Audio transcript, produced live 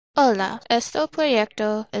Hola, este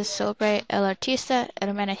proyecto es sobre el artista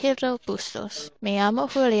Hermenegildo Bustos. Me llamo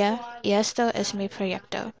Julia y esto es mi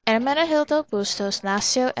proyecto. Hermenegildo Bustos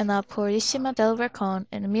nació en la Purísima del Ricón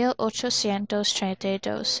en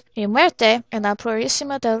 1832 y muerte en la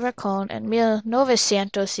Purísima del Ricón en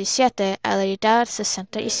 1917 a la edad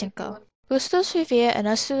 65. Bustos vivía en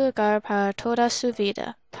este lugar para toda su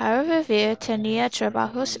vida. Para vivir tenía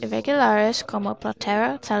trabajos irregulares como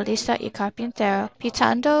platero, talista y carpintero.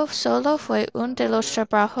 Pintando solo fue uno de los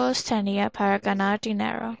trabajos tenía para ganar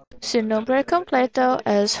dinero. Su nombre completo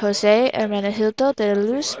es José Hermenegildo de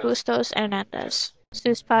Luz Bustos Hernández.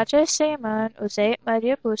 Sus padres se llamaban José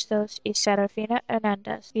María Bustos y Serafina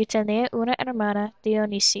Hernández, y tenía una hermana,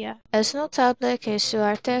 Dionisia. Es notable que su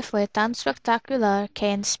arte fue tan espectacular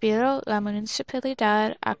que inspiró la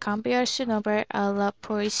municipalidad a cambiar su nombre a la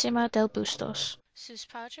Purísima del Bustos. Sus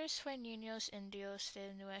padres fueron niños indios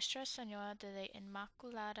de Nuestra Señora de la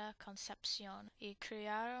Inmaculada Concepción y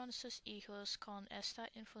criaron sus hijos con esta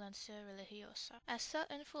influencia religiosa. Esta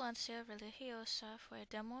influencia religiosa fue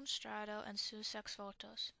demostrada en sus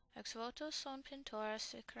exvotos. Exvotos son pintores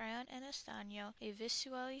que crean en estaño y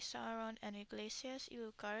visualizaron en iglesias y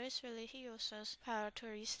lugares religiosos para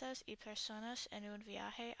turistas y personas en un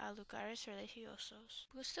viaje a lugares religiosos.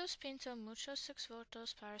 Bustos pintó muchos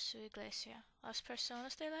exvotos para su iglesia. Las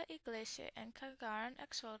personas de la iglesia encargaron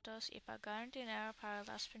exvotos y pagaron dinero para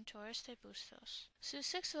las pinturas de Bustos.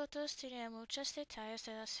 Sus exvotos tenían muchos detalles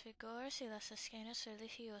de las figuras y las escenas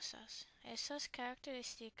religiosas. Esas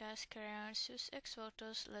características crearon sus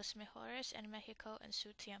exvotos los mejores en México en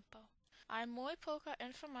su tiempo. Hay muy poca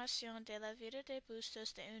información de la vida de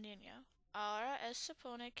Bustos de un niño. Ahora se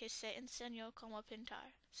supone que se enseñó cómo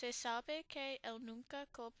pintar. Se sabe que él nunca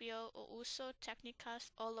copió o usó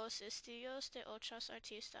técnicas o los estilos de otros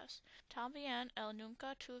artistas. También él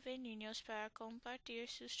nunca tuvo niños para compartir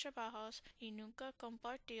sus trabajos y nunca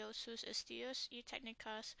compartió sus estilos y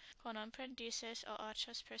técnicas con aprendices o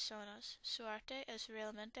otras personas. Su arte es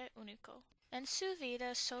realmente único. En su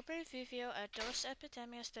vida sobrevivió a 2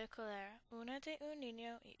 epidemias de cólera, una de un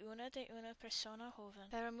niño y una de una persona joven,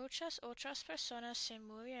 pero muchas otras personas se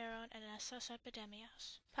murieron en esas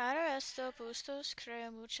epidemias. Para esto, Bustos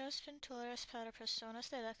creó muchas pinturas para personas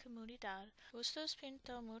de la comunidad. Bustos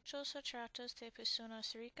pintó muchos retratos de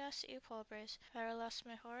personas ricas y pobres, pero las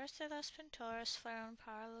mejores de las pinturas fueron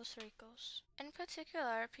para los ricos. En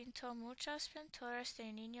particular, pintó muchas pinturas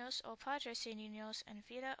de niños o padres de niños en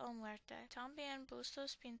vida o muerte. También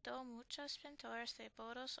Bustos pintó muchas pinturas de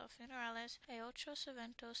bodas o funerales y otros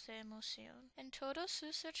eventos de emoción. En todos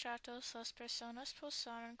sus retratos, las personas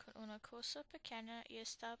posaron con una cosa pequeña y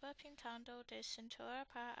estaba pintando de cintura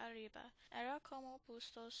para arriba. Era como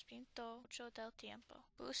Bustos pintó mucho del tiempo.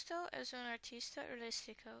 Bustos es un artista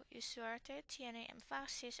realístico y su arte tiene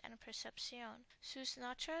énfasis en percepción. Sus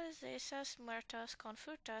naturalezas muertas con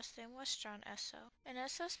frutas demuestran eso. En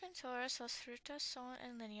esas pinturas las frutas son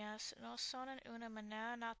en líneas, no son en una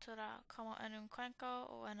manera natural, como en un cuenco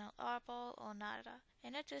o en el árbol o nada.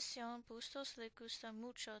 En adición, Bustos le gusta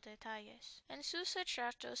mucho detalles. En sus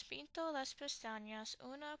retratos pintó las pestañas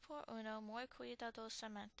una por una muy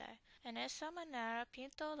cuidadosamente. En esa manera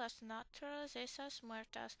pintó las naturalezas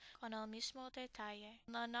muertas con el mismo detalle.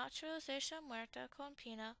 En la naturaleza muerta con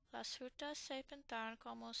pina, las frutas se pintaron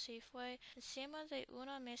como si fue encima de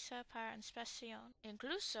una mesa para inspección.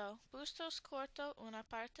 Incluso, Bustos cortó una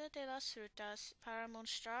parte de las frutas para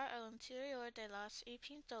mostrar el interior de las y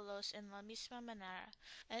pintólos en la misma manera.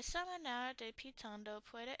 Esa manera de pintando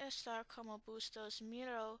puede estar como Bustos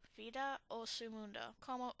miró vida o su mundo,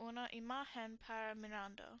 como una imagen para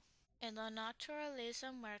mirando. En la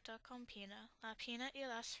naturaleza muerta con pina, la pina y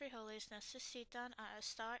las frijoles necesitan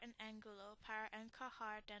estar en ángulo para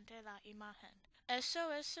encajar dentro de la imagen.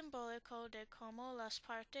 Eso es simbólico de cómo las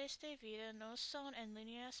partes de vida no son en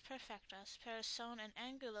líneas perfectas, pero son en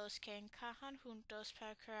ángulos que encajan juntos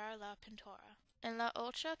para crear la pintura. En la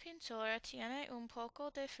otra pintura tiene un poco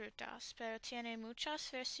de frutas, pero tiene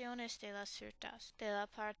muchas versiones de las frutas, de la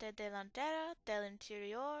parte delantera, del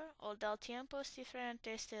interior o de tiempos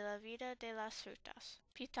diferentes de la vida de las frutas.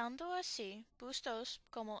 Pintando así, Bustos,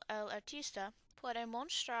 como el artista, puede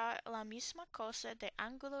mostrar la misma cosa de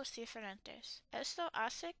ángulos diferentes. Esto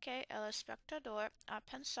hace que el espectador a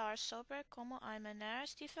pensar sobre cómo hay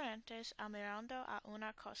maneras diferentes a mirando a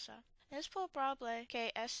una cosa. Es probable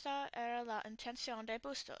que esta era la intención de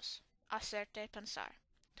Bustos, hacerte pensar.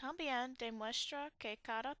 También demuestra que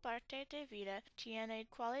cada parte de vida tiene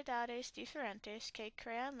cualidades diferentes que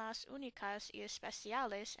crean las únicas y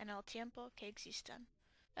especiales en el tiempo que existen.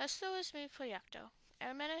 Esto es mi proyecto.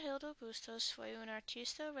 Hermenegildo Bustos fue un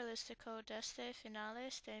artista realístico desde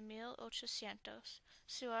finales de 1800.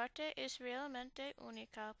 Su arte es realmente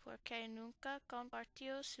única porque nunca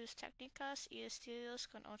compartió sus técnicas y estilos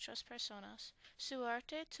con otras personas. Su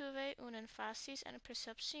arte tuvo un énfasis en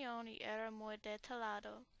percepción y era muy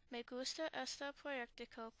detallado. Me gusta este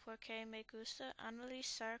proyecto porque me gusta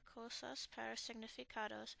analizar cosas para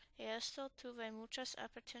significados y esto tuve muchas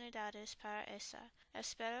oportunidades para eso.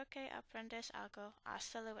 Espero que aprendas algo.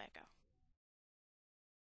 Hasta luego.